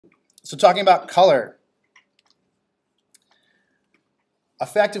So talking about color.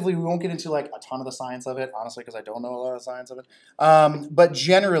 Effectively, we won't get into like a ton of the science of it, honestly, because I don't know a lot of the science of it. But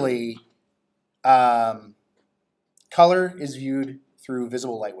generally, color is viewed through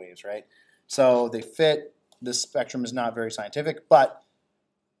visible light waves, right? So they fit. The spectrum is not very scientific, but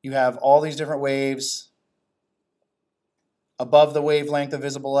you have all these different waves above the wavelength of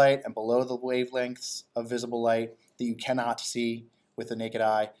visible light and below the wavelengths of visible light that you cannot see with the naked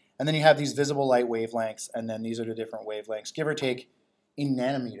eye. And then you have these visible light wavelengths, and then these are the different wavelengths, give or take a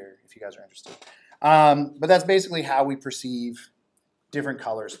nanometer, if you guys are interested. But that's basically how we perceive different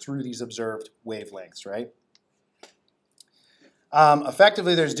colors through these observed wavelengths, right?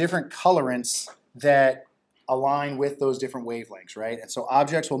 Effectively, there's different colorants that align with those different wavelengths, right? And so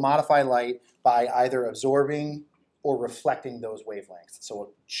objects will modify light by either absorbing or reflecting those wavelengths.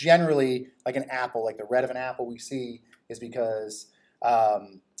 So generally, like an apple, like the red of an apple we see is because,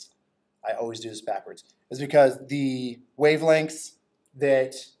 I always do this backwards, is because the wavelengths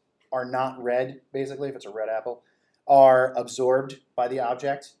that are not red, basically, if it's a red apple, are absorbed by the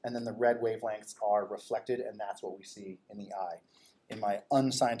object, and then the red wavelengths are reflected, and that's what we see in the eye, in my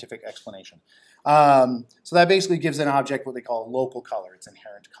unscientific explanation. So that basically gives an object what they call local color. It's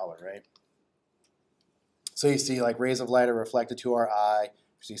inherent color, right? So you see like rays of light are reflected to our eye.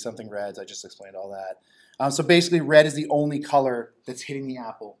 You see something red. I just explained all that. So basically red is the only color that's hitting the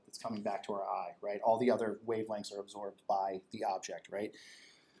apple that's coming back to our eye, right? All the other wavelengths are absorbed by the object, right?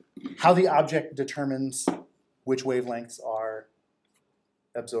 How the object determines which wavelengths are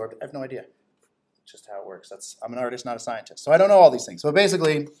absorbed, I have no idea. It's just how it works. I'm an artist, not a scientist. So I don't know all these things. So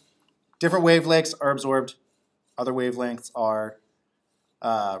basically, different wavelengths are absorbed, other wavelengths are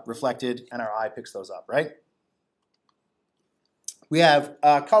reflected, and our eye picks those up, right? We have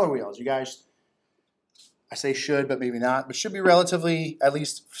color wheels. You guys, I say should, but maybe not, but should be relatively, at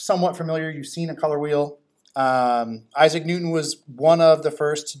least somewhat familiar. You've seen a color wheel. Isaac Newton was one of the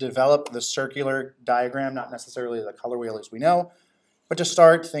first to develop the circular diagram, not necessarily the color wheel as we know, but to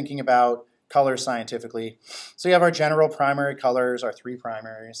start thinking about color scientifically. So you have our general primary colors, our three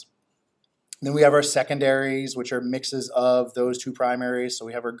primaries. Then we have our secondaries, which are mixes of those two primaries. So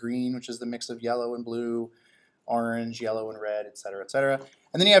we have our green, which is the mix of yellow and blue, orange, yellow and red, et cetera, et cetera.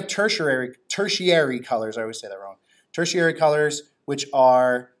 And then you have tertiary colors. I always say that wrong. Tertiary colors, which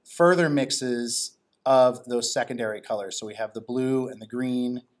are further mixes of those secondary colors. So we have the blue and the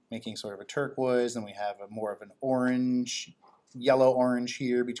green making sort of a turquoise, and we have more of an orange, yellow-orange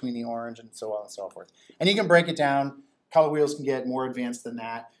here between the orange, and so on and so forth. And you can break it down. Color wheels can get more advanced than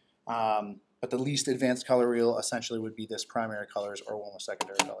that. But the least advanced color wheel essentially would be this primary colors or one with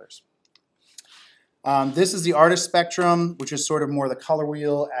secondary colors. This is the artist spectrum, which is sort of more the color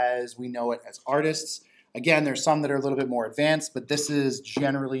wheel as we know it as artists. Again, there's some that are a little bit more advanced, but this is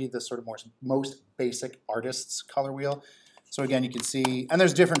generally the sort of most basic artist's color wheel. So again, you can see, and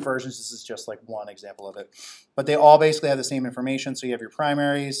there's different versions. This is just like one example of it. But they all basically have the same information. So you have your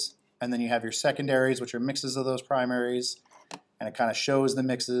primaries, and then you have your secondaries, which are mixes of those primaries. And it kind of shows the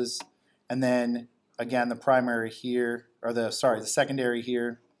mixes. And then, again, the primary here, or the secondary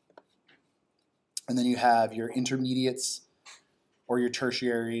here. And then you have your intermediates or your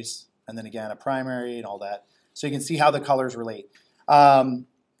tertiaries. And then, again, a primary and all that. So you can see how the colors relate. Then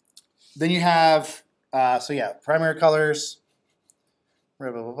you have, primary colors,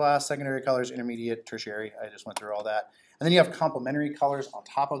 blah, blah, blah, blah, secondary colors, intermediate, tertiary. I just went through all that. And then you have complementary colors on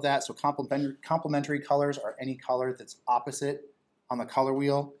top of that. So complementary colors are any color that's opposite on the color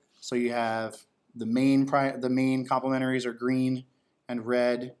wheel. So you have the main complementaries are green and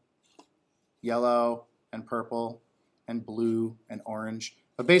red, yellow and purple, and blue and orange.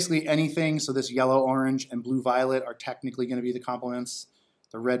 But basically anything, so this yellow, orange, and blue, violet are technically going to be the complements.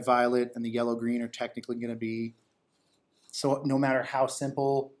 The red, violet, and the yellow, green are technically going to be. So no matter how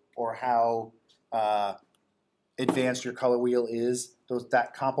simple or how advanced your color wheel is,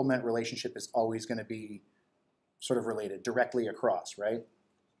 that complement relationship is always going to be sort of related directly across, right?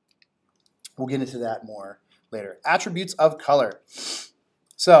 We'll get into that more later. Attributes of color.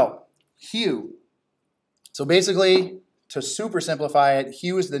 So, hue. So basically, to super simplify it,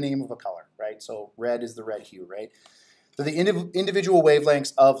 hue is the name of a color, right? So red is the red hue, right? So the individual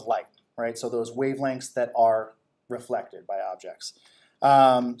wavelengths of light, right? So those wavelengths that are reflected by objects.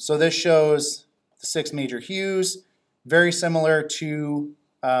 So this shows the 6 major hues, very similar to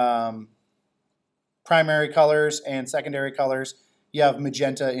primary colors and secondary colors. You have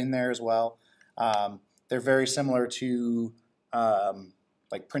magenta in there as well. They're very similar to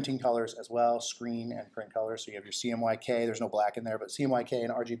like printing colors as well, screen and print colors. So you have your CMYK, there's no black in there, but CMYK and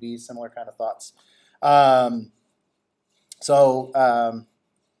RGB, similar kind of thoughts.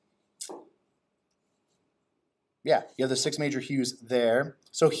 yeah, you have the 6 major hues there.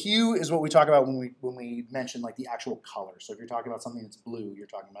 So hue is what we talk about when we mention like the actual color. So if you're talking about something that's blue, you're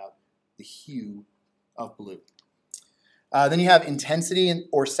talking about the hue of blue. Then you have intensity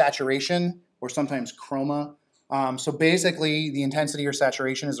or saturation, or sometimes chroma. So basically, the intensity or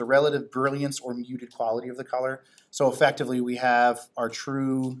saturation is a relative brilliance or muted quality of the color. So effectively, we have our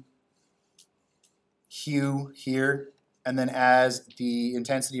true hue here, and then as the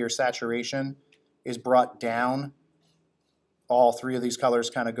intensity or saturation is brought down, all 3 of these colors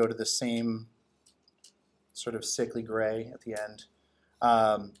kind of go to the same sort of sickly gray at the end.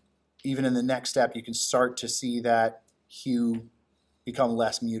 Even in the next step, you can start to see that hue become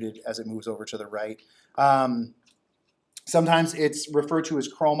less muted as it moves over to the right. Sometimes it's referred to as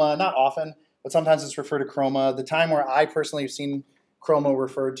chroma, not often, but sometimes it's referred to chroma. The time where I personally have seen chroma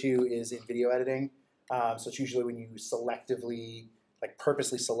referred to is in video editing. So it's usually when you selectively, like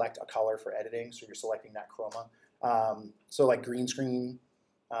purposely select a color for editing, so you're selecting that chroma. So like green screen,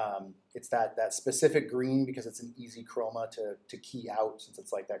 it's that specific green because it's an easy chroma to key out, since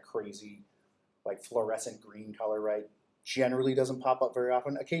it's like that crazy like fluorescent green color, right? Generally doesn't pop up very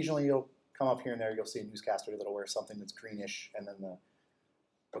often. Occasionally you'll come up here and there, you'll see a newscaster that'll wear something that's greenish, and then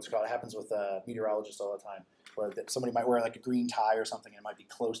what's it called? It happens with meteorologists all the time, where somebody might wear like a green tie or something, and it might be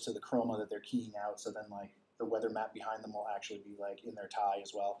close to the chroma that they're keying out, so then like the weather map behind them will actually be like in their tie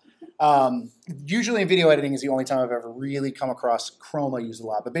as well. Usually in video editing is the only time I've ever really come across chroma used a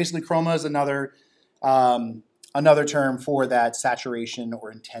lot, but basically chroma is another term for that saturation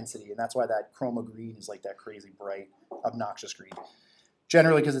or intensity, and that's why that chroma green is like that crazy bright, obnoxious green.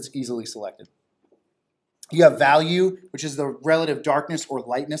 Generally because it's easily selected. You have value, which is the relative darkness or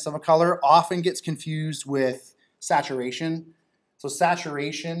lightness of a color, often gets confused with saturation. So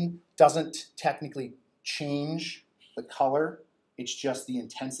saturation doesn't technically change the color, it's just the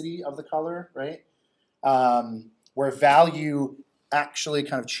intensity of the color, right? Where value actually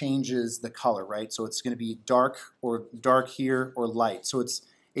kind of changes the color, right? So it's going to be dark here or light. So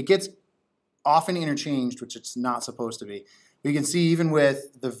it gets often interchanged, which it's not supposed to be. You can see even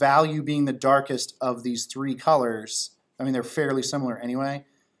with the value being the darkest of these 3 colors, I mean, they're fairly similar anyway,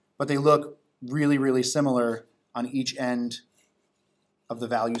 but they look really, really similar on each end of the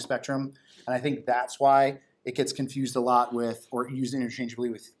value spectrum. And I think that's why it gets confused a lot with, or used interchangeably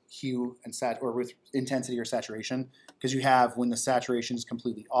with hue and or with intensity or saturation, because you have, when the saturation is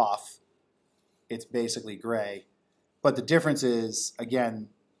completely off, it's basically gray. But the difference is, again,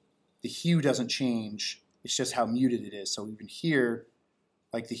 the hue doesn't change. It's just how muted it is. So even here,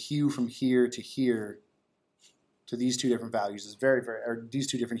 like the hue from here to these 2 different values is or these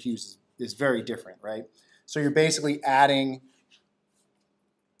 2 different hues is very different, right? So you're basically adding,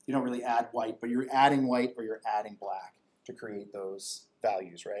 you don't really add white, but you're adding white or you're adding black to create those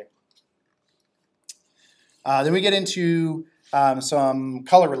values, right? Then we get into some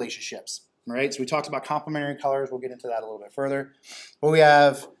color relationships, right? So we talked about complementary colors. We'll get into that a little bit further. But we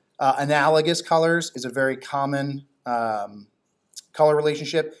have analogous colors is a very common color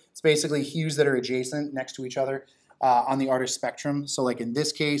relationship. It's basically hues that are adjacent next to each other on the artist spectrum. So like in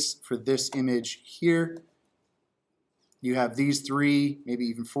this case, for this image here, you have these 3, maybe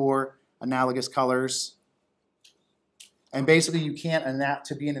even 4 analogous colors. And basically you can't,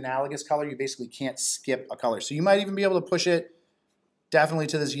 to be an analogous color, you basically can't skip a color. So you might even be able to push it definitely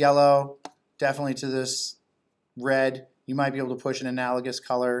to this yellow, definitely to this red. You might be able to push an analogous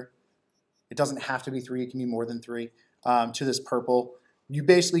color. It doesn't have to be 3, it can be more than 3, to this purple. You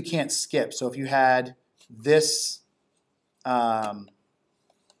basically can't skip. So if you had this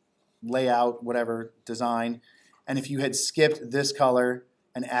layout, whatever, design, and if you had skipped this color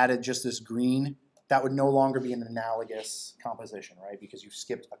and added just this green, that would no longer be an analogous composition, right? Because you've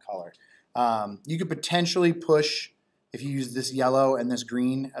skipped a color. You could potentially push, if you use this yellow and this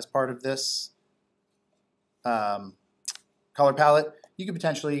green as part of this color palette, you could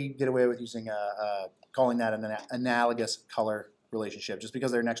potentially get away with using calling that an analogous color relationship, just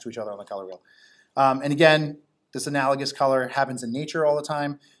because they're next to each other on the color wheel. And again, this analogous color happens in nature all the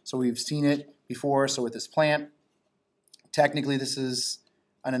time, so we've seen it before. So with this plant, technically this is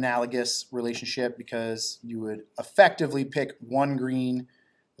an analogous relationship because you would effectively pick one green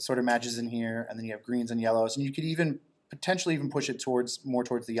that sort of matches in here, and then you have greens and yellows, and you could even potentially even push it more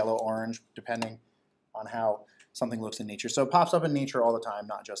towards the yellow-orange, depending on how something looks in nature. So it pops up in nature all the time,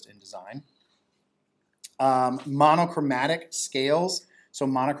 not just in design. Monochromatic scales, so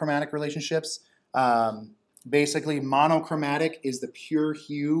monochromatic relationships. Basically, monochromatic is the pure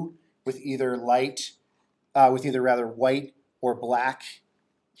hue with either white or black.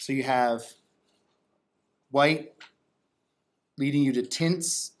 So you have white leading you to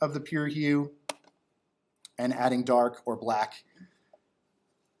tints of the pure hue, and adding dark or black,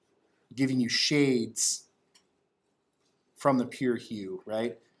 giving you shades from the pure hue,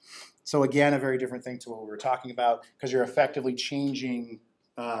 right? So again, a very different thing to what we were talking about, because you're effectively changing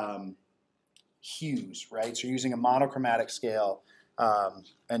hues, right? So you're using a monochromatic scale,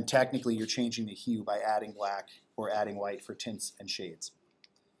 and technically you're changing the hue by adding black or adding white for tints and shades.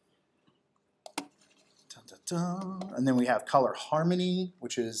 And then we have color harmony,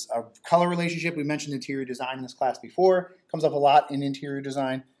 which is a color relationship. We mentioned interior design in this class before. Comes up a lot in interior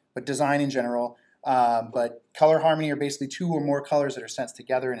design, but design in general. But color harmony are basically two or more colors that are sensed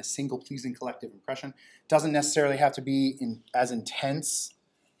together in a single pleasing collective impression. Doesn't necessarily have to be as intense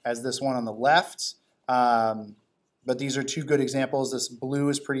as this one on the left, but these are two good examples. This blue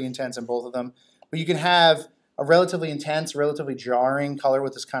is pretty intense in both of them. But you can have a relatively intense, relatively jarring color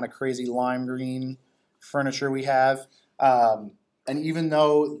with this kind of crazy lime green furniture we have. And even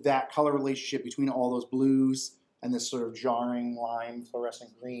though that color relationship between all those blues and this sort of jarring lime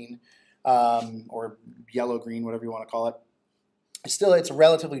fluorescent green, or yellow-green, whatever you want to call it, it's a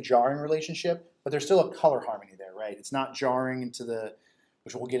relatively jarring relationship, but there's still a color harmony there, right? It's not jarring into the,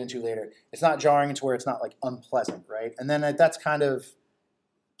 which we'll get into later, it's not jarring into where it's not like unpleasant, right? And then that's kind of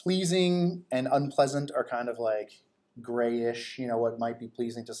pleasing and unpleasant are kind of like grayish, you know, what might be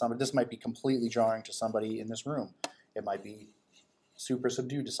pleasing to somebody. This might be completely jarring to somebody in this room. It might be super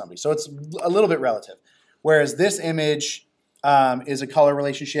subdued to somebody. So it's a little bit relative. Whereas this image is a color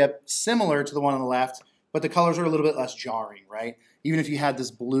relationship similar to the one on the left, but the colors are a little bit less jarring, right? Even if you had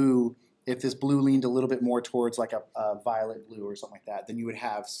this blue, if this blue leaned a little bit more towards like a violet blue or something like that, then you would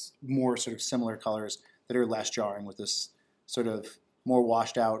have more sort of similar colors that are less jarring with this sort of more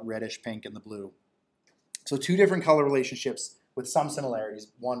washed out reddish pink and the blue. So two different color relationships with some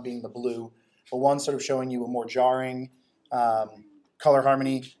similarities, one being the blue, but one sort of showing you a more jarring color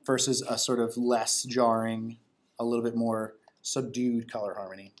harmony versus a sort of less jarring, a little bit more subdued color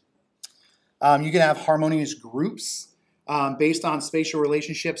harmony. You can have harmonious groups based on spatial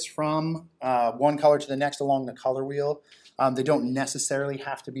relationships from one color to the next along the color wheel. They don't necessarily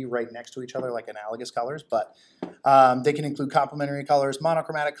have to be right next to each other like analogous colors, but they can include complementary colors,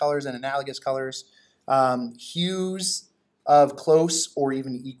 monochromatic colors, and analogous colors. Hues of close or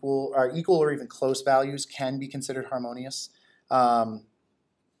even equal or even close values can be considered harmonious. We'll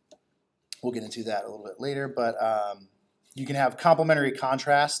get into that a little bit later, but you can have complementary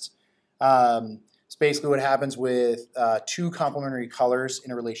contrast. It's basically what happens with two complementary colors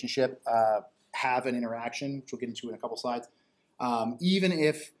in a relationship have an interaction, which we'll get into in a couple slides, even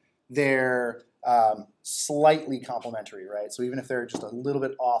if they're slightly complementary, right? So even if they're just a little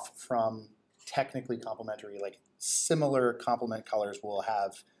bit off from technically complementary, like similar complement colors will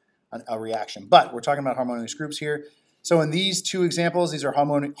have a reaction. But we're talking about harmonious groups here. So in these two examples, these are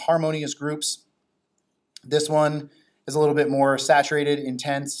harmonious groups. This one is a little bit more saturated,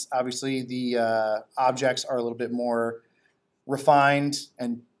 intense. Obviously, the objects are a little bit more refined,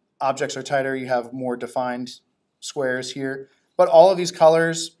 and objects are tighter. You have more defined squares here. But all of these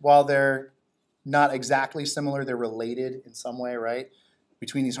colors, while they're not exactly similar, they're related in some way, right,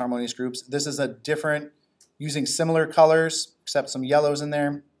 between these harmonious groups. This is a different, using similar colors, except some yellows in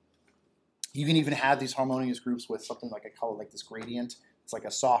there. You can even have these harmonious groups with something like a color like this gradient. It's like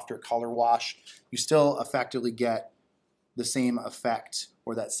a softer color wash. You still effectively get the same effect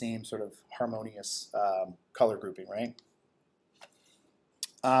or that same sort of harmonious color grouping, right?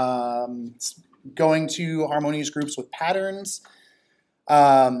 Going to harmonious groups with patterns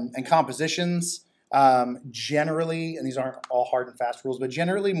and compositions. Generally, and these aren't all hard and fast rules, but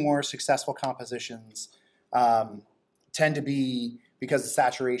generally more successful compositions tend to be because the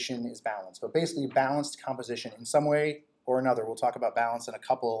saturation is balanced. But basically balanced composition in some way or another. We'll talk about balance in a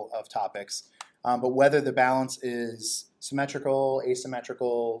couple of topics. But whether the balance is symmetrical,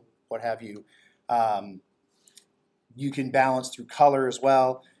 asymmetrical, what have you, you can balance through color as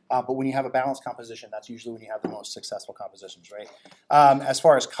well. But when you have a balanced composition, that's usually when you have the most successful compositions, right? As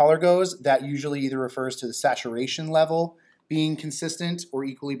far as color goes, that usually either refers to the saturation level being consistent or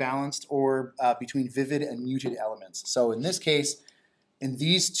equally balanced, or between vivid and muted elements. So in this case, in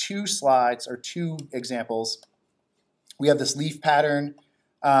these two slides, or two examples, we have this leaf pattern.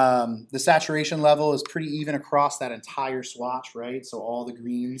 The saturation level is pretty even across that entire swatch, right? So all the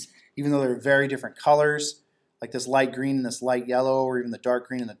greens, even though they're very different colors, like this light green and this light yellow, or even the dark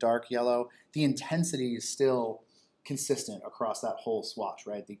green and the dark yellow, the intensity is still consistent across that whole swatch,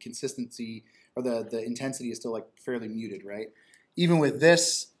 right? The consistency or the intensity is still like fairly muted, right? Even with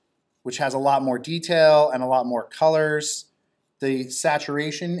this, which has a lot more detail and a lot more colors, the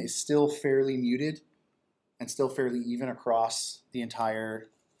saturation is still fairly muted and still fairly even across the entire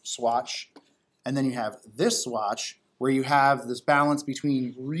swatch. And then you have this swatch where you have this balance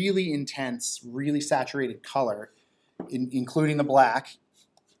between really intense, really saturated color, including the black.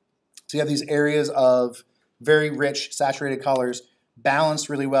 So you have these areas of very rich, saturated colors balanced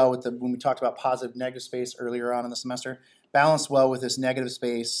really well with when we talked about positive, negative space earlier on in the semester, balanced well with this negative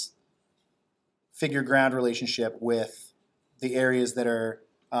space figure-ground relationship with the areas that are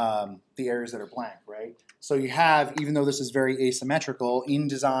blank, right? So you have, even though this is very asymmetrical in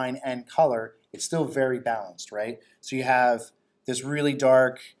design and color, it's still very balanced, right? So you have this really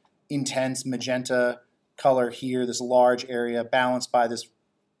dark, intense magenta color here, this large area balanced by this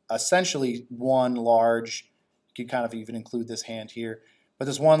essentially one large, you could kind of even include this hand here, but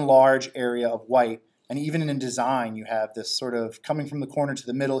this one large area of white. And even in design, you have this sort of coming from the corner to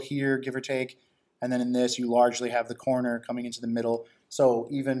the middle here, give or take. And then in this, you largely have the corner coming into the middle. So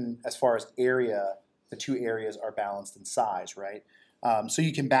even as far as area, the two areas are balanced in size, right? So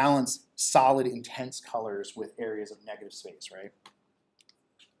you can balance solid, intense colors with areas of negative space, right?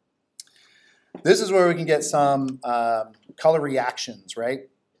 This is where we can get some color reactions, right?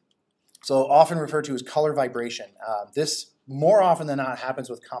 So often referred to as color vibration. This more often than not happens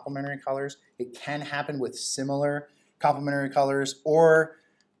with complementary colors. It can happen with similar complementary colors or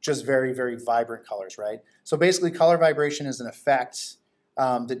just very, very vibrant colors, right? So basically color vibration is an effect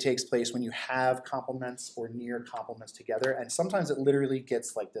that takes place when you have complements or near complements together. And sometimes it literally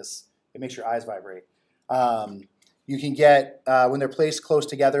gets like this. It makes your eyes vibrate. You can get, when they're placed close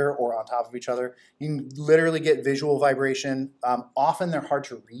together or on top of each other, you can literally get visual vibration. Often they're hard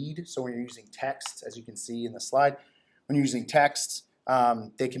to read. So when you're using text, as you can see in the slide, when you're using text,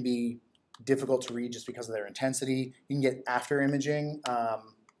 they can be difficult to read just because of their intensity. You can get after imaging.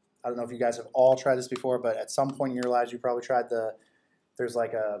 I don't know if you guys have all tried this before, but at some point in your lives, you probably tried there's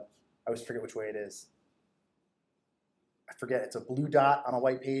like I always forget which way it is. I forget, it's a blue dot on a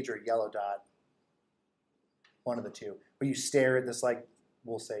white page or a yellow dot. One of the two. But you stare at this, like,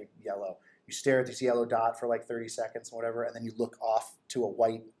 we'll say yellow. You stare at this yellow dot for like 30 seconds or whatever, and then you look off to a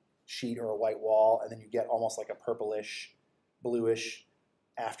white sheet or a white wall, and then you get almost like a purplish, bluish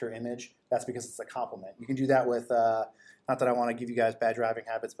after image. That's because it's a complement. You can do that with, not that I want to give you guys bad driving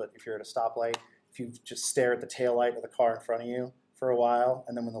habits, but if you're at a stoplight, if you just stare at the tail light of the car in front of you for a while,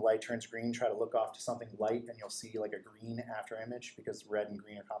 and then when the light turns green, try to look off to something light, and you'll see like a green after image because red and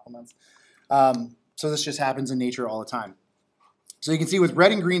green are complements. So this just happens in nature all the time. So you can see with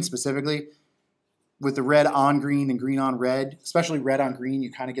red and green specifically, with the red on green and green on red, especially red on green,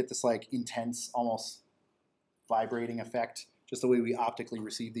 you kind of get this like intense, almost vibrating effect, just the way we optically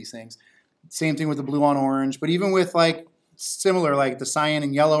receive these things. Same thing with the blue on orange, but even with like similar, like the cyan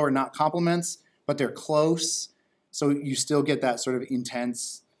and yellow are not complements, but they're close. So you still get that sort of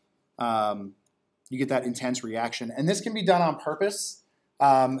intense, you get that intense reaction. And this can be done on purpose.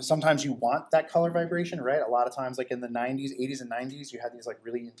 Sometimes you want that color vibration, right? A lot of times, like in the 90s, 80s and 90s, you had these like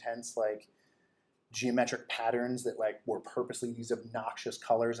really intense like geometric patterns that like were purposely these obnoxious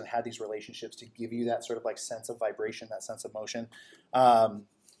colors and had these relationships to give you that sort of like sense of vibration, that sense of motion.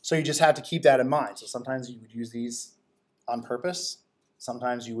 So you just have to keep that in mind. So sometimes you would use these on purpose.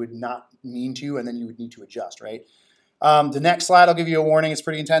 Sometimes you would not mean to, and then you would need to adjust, right? The next slide, I'll give you a warning. It's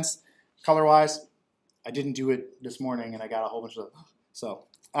pretty intense color-wise. I didn't do it this morning, and I got a whole bunch of... So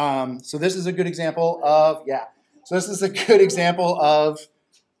this is a good example of, So this is a good example of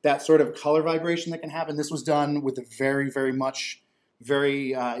that sort of color vibration that can happen. This was done with a very, very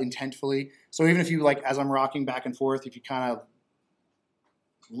intentfully. So even if you, like, as I'm rocking back and forth, if you kind of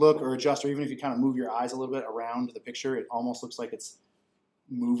look or adjust, or even if you kind of move your eyes a little bit around the picture, it almost looks like it's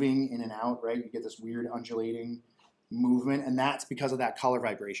moving in and out, right? You get this weird undulating movement, and that's because of that color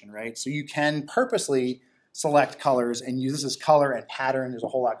vibration, right? So you can purposely select colors and use this as color and pattern. There's a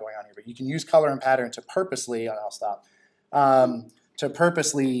whole lot going on here, but you can use color and pattern to purposely, I'll stop, to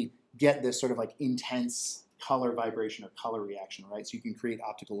purposely get this sort of like intense color vibration or color reaction, right? So you can create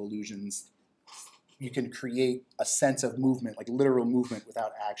optical illusions. You can create a sense of movement, like literal movement,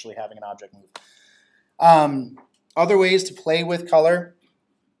 without actually having an object move. Other ways to play with color.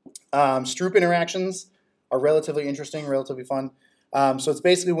 Stroop interactions are relatively interesting, relatively fun. So it's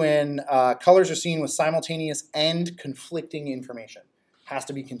basically when colors are seen with simultaneous and conflicting information. Has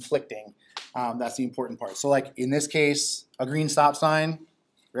to be conflicting. That's the important part. So like in this case, a green stop sign,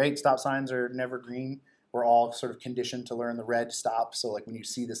 right? Stop signs are never green. We're all sort of conditioned to learn the red stop. So like when you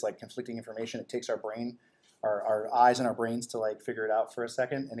see this like conflicting information, it takes our brain, our eyes and our brains to like figure it out for a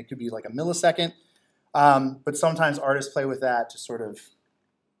second. And it could be like a millisecond. But sometimes artists play with that to sort of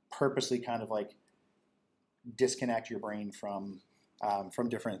purposely kind of like disconnect your brain from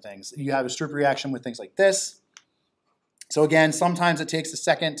different things. You have a stroop reaction with things like this. So again, sometimes it takes a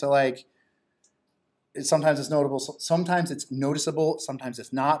second to like sometimes it's notable, sometimes it's noticeable, sometimes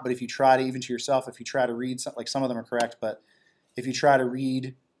it's not. But if you try to, even to yourself, if you try to read, like some of them are correct, but if you try to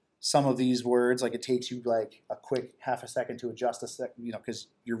read some of these words, like it takes you like a quick half a second to adjust because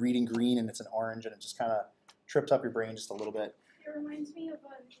you're reading green and it's an orange and it just kind of trips up your brain just a little bit. It reminds me of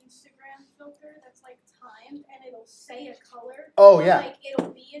an Instagram filter that's like timed and it'll say a color. Oh yeah. Like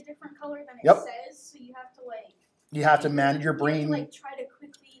it'll be a different color than it Yep. says, so you have to like. You have to manage your brain. You have to, like, try to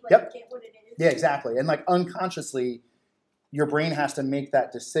quickly Yep. get what it is. Yeah, exactly. And like unconsciously, your brain has to make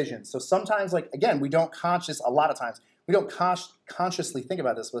that decision. So sometimes, like again, a lot of times, we don't consciously think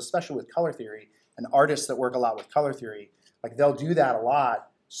about this, but especially with color theory and artists that work a lot with color theory, like they'll do that a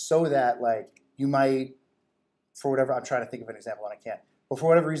lot so that like you might, for whatever, I'm trying to think of an example and I can't, but for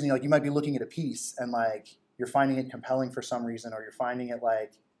whatever reason, like you might be looking at a piece and like you're finding it compelling for some reason, or you're finding it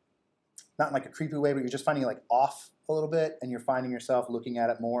like, not in like a creepy way, but you're just finding it like off a little bit and you're finding yourself looking at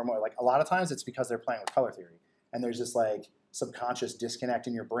it more and more. Like a lot of times it's because they're playing with color theory and there's this like subconscious disconnect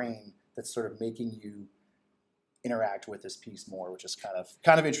in your brain that's sort of making you interact with this piece more, which is kind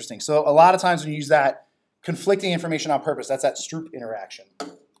of interesting. So a lot of times when you use that conflicting information on purpose, that's that Stroop interaction,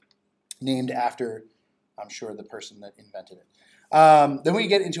 named after, I'm sure, the person that invented it. Then we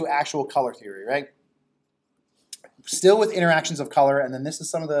get into actual color theory, right? Still with interactions of color, and then this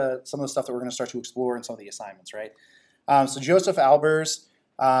is some of the stuff that we're going to start to explore in some of the assignments, right? So Joseph Albers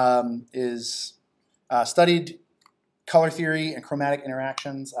is studied color theory and chromatic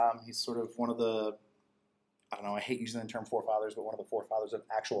interactions. He's sort of one of the, I don't know, I hate using the term forefathers, but one of the forefathers of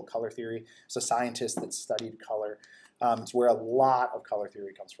actual color theory. He's a scientist that studied color. It's where a lot of color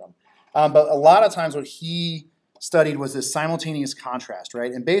theory comes from. But a lot of times what he studied was this simultaneous contrast,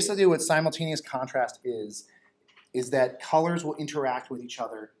 right? And basically what simultaneous contrast is that colors will interact with each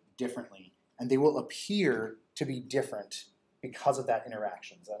other differently, and they will appear to be different because of that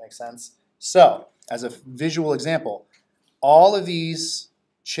interaction. Does that make sense? So, as a visual example, all of these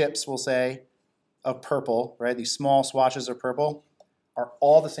chips, we'll say, of purple, right? These small swatches of purple are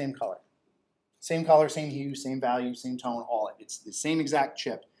all the same color. Same color, same hue, same value, same tone, all. It's the same exact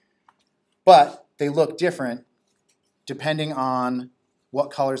chip. But they look different depending on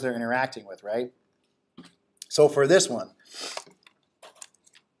what colors they're interacting with, right? So for this one,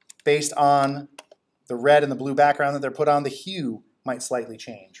 based on the red and the blue background that they're put on, the hue might slightly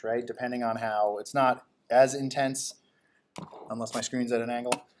change, right? Depending on how, it's not as intense, unless my screen's at an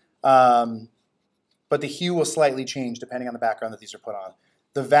angle. But the hue will slightly change depending on the background that these are put on.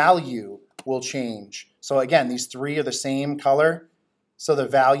 The value will change. So again, these three are the same color, so the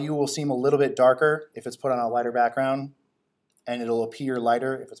value will seem a little bit darker if it's put on a lighter background, and it'll appear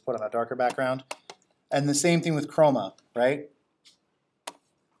lighter if it's put on a darker background. And the same thing with chroma, right?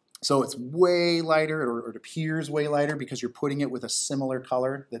 So it's way lighter, or it appears way lighter because you're putting it with a similar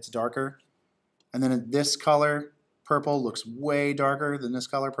color that's darker. And then this color, purple, looks way darker than this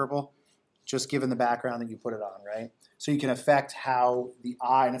color, purple, just given the background that you put it on, right? So you can affect how the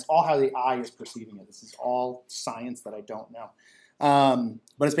eye, and it's all how the eye is perceiving it. This is all science that I don't know.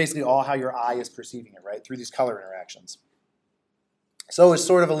 But it's basically all how your eye is perceiving it, right? Through these color interactions. So it's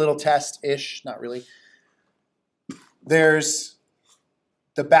sort of a little test-ish, not really. There's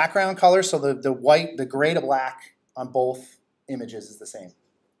the background color, so the white, the gray to black on both images is the same.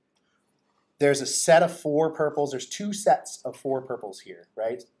 There's a set of 4 purples. There's 2 sets of 4 purples here,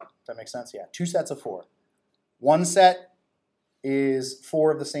 right? Does that make sense? Yeah, 2 sets of 4. One set is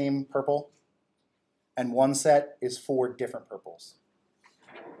 4 of the same purple, and one set is 4 different purples.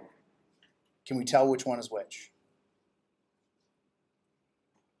 Can we tell which one is which?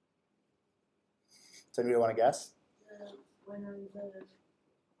 Does anybody want to guess? The one on the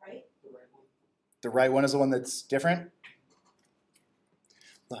right? The right one is the one that's different?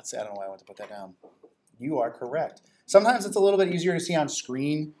 Let's see, I don't know why I want to put that down. You are correct. Sometimes it's a little bit easier to see on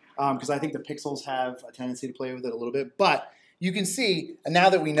screen because I think the pixels have a tendency to play with it a little bit. But you can see, and now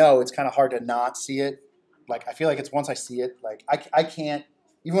that we know, it's kind of hard to not see it. Like, I feel like it's once I see it, like, I can't,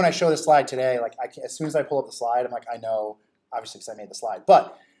 even when I show this slide today, like, as soon as I pull up the slide, I'm like, I know, obviously because I made the slide,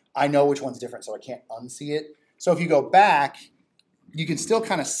 but I know which one's different, so I can't unsee it. So if you go back, you can still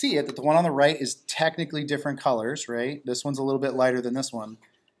kind of see it, that the one on the right is technically different colors, right? This one's a little bit lighter than this one.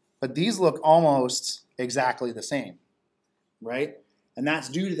 But these look almost exactly the same, right? And that's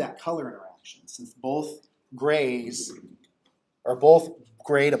due to that color interaction. Since both grays are both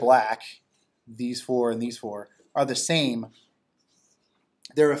gray to black, these 4 and these 4 are the same,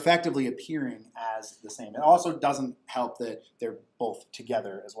 they're effectively appearing as the same. It also doesn't help that they're both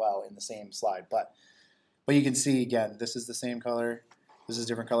together as well in the same slide. But you can see, again, this is the same color, this is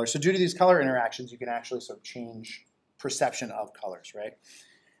different color. So due to these color interactions, you can actually sort of change perception of colors, right?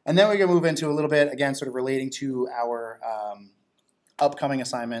 And then we're going to move into a little bit, again, sort of relating to our upcoming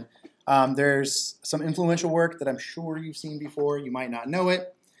assignment. There's some influential work that I'm sure you've seen before. You might not know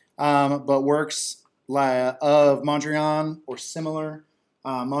it, but works of Mondrian or similar.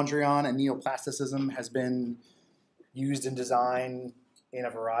 Mondrian and neoplasticism has been used in design in a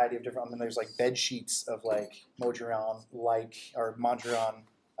variety of different. I mean, there's like bed sheets of like Mondrian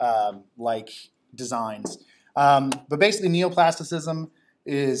like designs. But basically, neoplasticism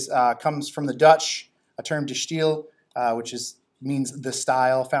comes from the Dutch, a term de stijl, which means the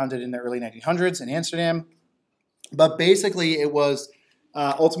style, founded in the early 1900s in Amsterdam. But basically, it was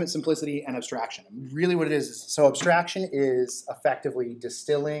ultimate simplicity and abstraction. Really what it is so abstraction is effectively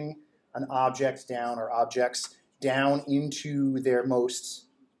distilling an object down or objects down into their most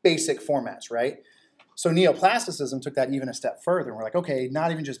basic formats, right? So neoplasticism took that even a step further. And we're like, okay,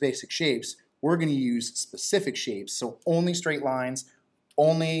 not even just basic shapes, we're going to use specific shapes. So only straight lines,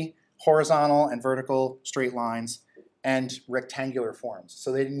 only horizontal and vertical straight lines, and rectangular forms.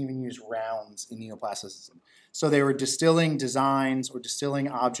 So they didn't even use rounds in neoplasticism. So they were distilling designs or distilling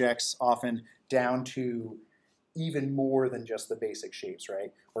objects often down to even more than just the basic shapes,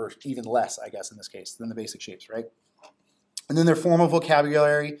 right? Or even less, I guess, in this case, than the basic shapes, right? And then their formal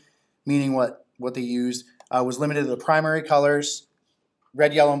vocabulary, meaning what they used, was limited to the primary colors,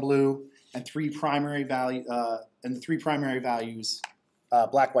 red, yellow, and blue, and the three primary values,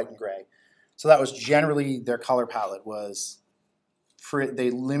 black, white, and gray. So that was generally their color palette was. They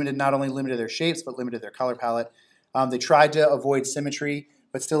not only limited their shapes, but limited their color palette. They tried to avoid symmetry,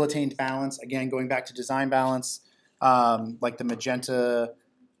 but still attained balance. Again, going back to design balance, like the magenta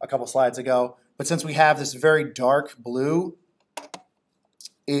a couple slides ago. But since we have this very dark blue,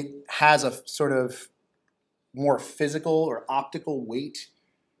 it has a sort of more physical or optical weight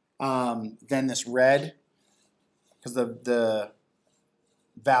than this red, because the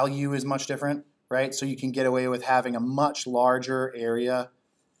value is much different. Right, so you can get away with having a much larger area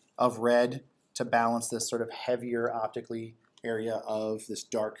of red to balance this sort of heavier optically area of this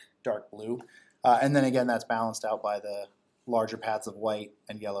dark blue. And then again, that's balanced out by the larger pads of white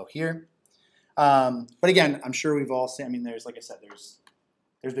and yellow here. But again, I'm sure we've all seen, I mean, like I said,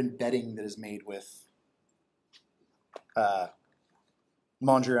 there's been bedding that is made with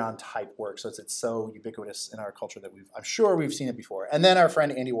Mondrian type work. So it's so ubiquitous in our culture that I'm sure we've seen it before. And then our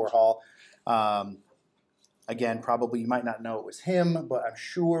friend Andy Warhol, again, probably you might not know it was him, but I'm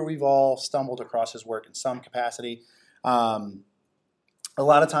sure we've all stumbled across his work in some capacity. A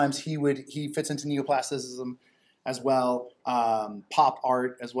lot of times he fits into neoplasticism as well, pop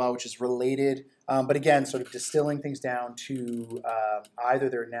art as well, which is related. But again, sort of distilling things down to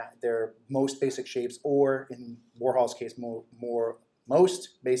either their most basic shapes or, in Warhol's case, most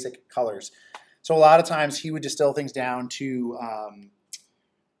basic colors. So a lot of times he would distill things down to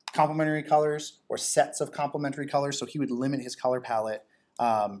complementary colors or sets of complementary colors. So he would limit his color palette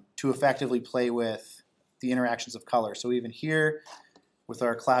to effectively play with the interactions of color. So even here with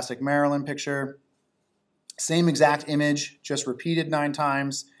our classic Maryland picture, same exact image, just repeated 9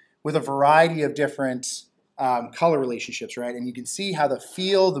 times with a variety of different color relationships, right? And you can see how the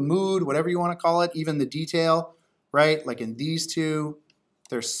feel, the mood, whatever you want to call it, even the detail, right? Like in these two,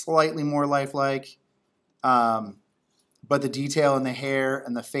 they're slightly more lifelike. But the detail in the hair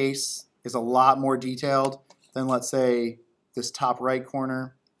and the face is a lot more detailed than, let's say, this top right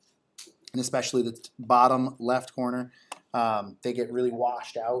corner, and especially the bottom left corner. They get really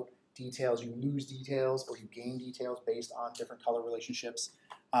washed out. Details, you lose details or you gain details based on different color relationships.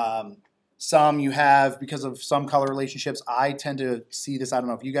 Some you have, because of some color relationships, I tend to see this, I don't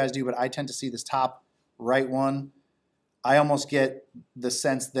know if you guys do, but I tend to see this top right one. I almost get the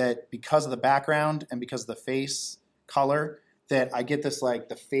sense that because of the background and because of the face color, that I get this, like,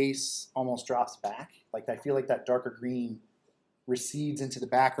 the face almost drops back. Like, I feel like that darker green recedes into the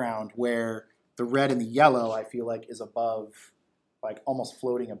background, where the red and the yellow, I feel like, is above, like almost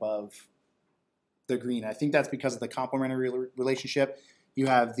floating above the green. I think that's because of the complementary relationship. You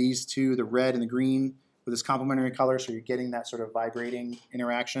have these two, the red and the green, with this complementary color, so you're getting that sort of vibrating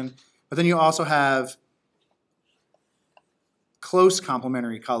interaction. But then you also have close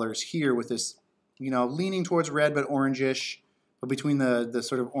complementary colors here with this, leaning towards red but orangish, but between the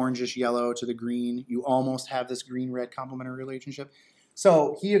sort of orangish yellow to the green, you almost have this green-red complementary relationship.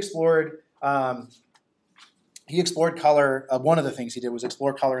 So he explored color. One of the things he did was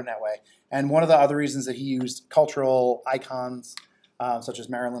explore color in that way. And one of the other reasons that he used cultural icons, such as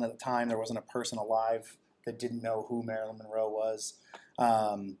Marilyn at the time, there wasn't a person alive that didn't know who Marilyn Monroe was.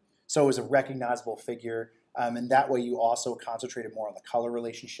 So it was a recognizable figure. And that way you also concentrated more on the color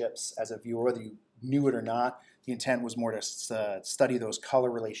relationships as a viewer, whether you knew it or not. the intent was more to study those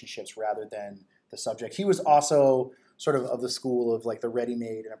color relationships rather than the subject. He was also sort of the school of like the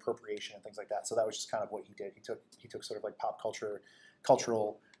ready-made and appropriation and things like that. So that was just kind of what he did. He took sort of like pop culture,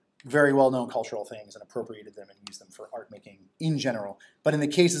 cultural, very well-known cultural things and appropriated them and used them for art making in general. But in the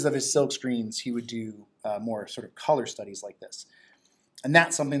cases of his silk screens, he would do more sort of color studies like this. And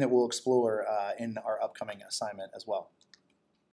that's something that we'll explore in our upcoming assignment as well.